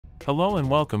Hello and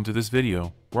welcome to this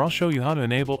video, where I'll show you how to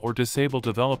enable or disable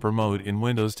developer mode in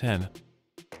Windows 10.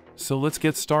 So let's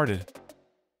get started.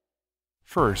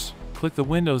 First, click the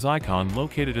Windows icon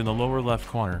located in the lower left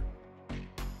corner.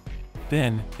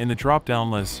 Then, in the drop-down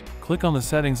list, click on the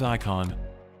Settings icon.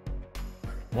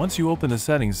 Once you open the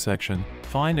Settings section,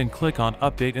 find and click on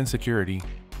Update and Security.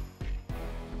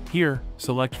 Here,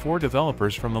 select For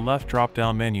Developers from the left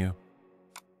drop-down menu.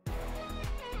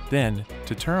 Then,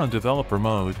 to turn on developer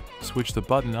mode, switch the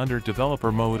button under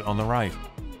developer mode on the right.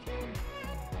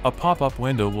 A pop-up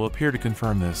window will appear to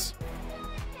confirm this.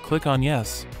 Click on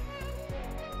Yes.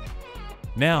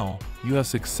 Now, you have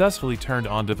successfully turned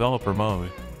on developer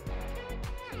mode.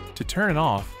 To turn it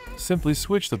off, simply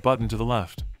switch the button to the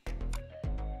left.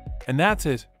 And that's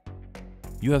it!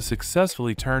 You have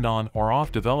successfully turned on or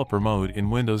off developer mode in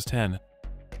Windows 10.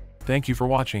 Thank you for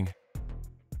watching.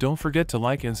 Don't forget to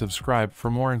like and subscribe for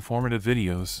more informative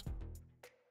videos.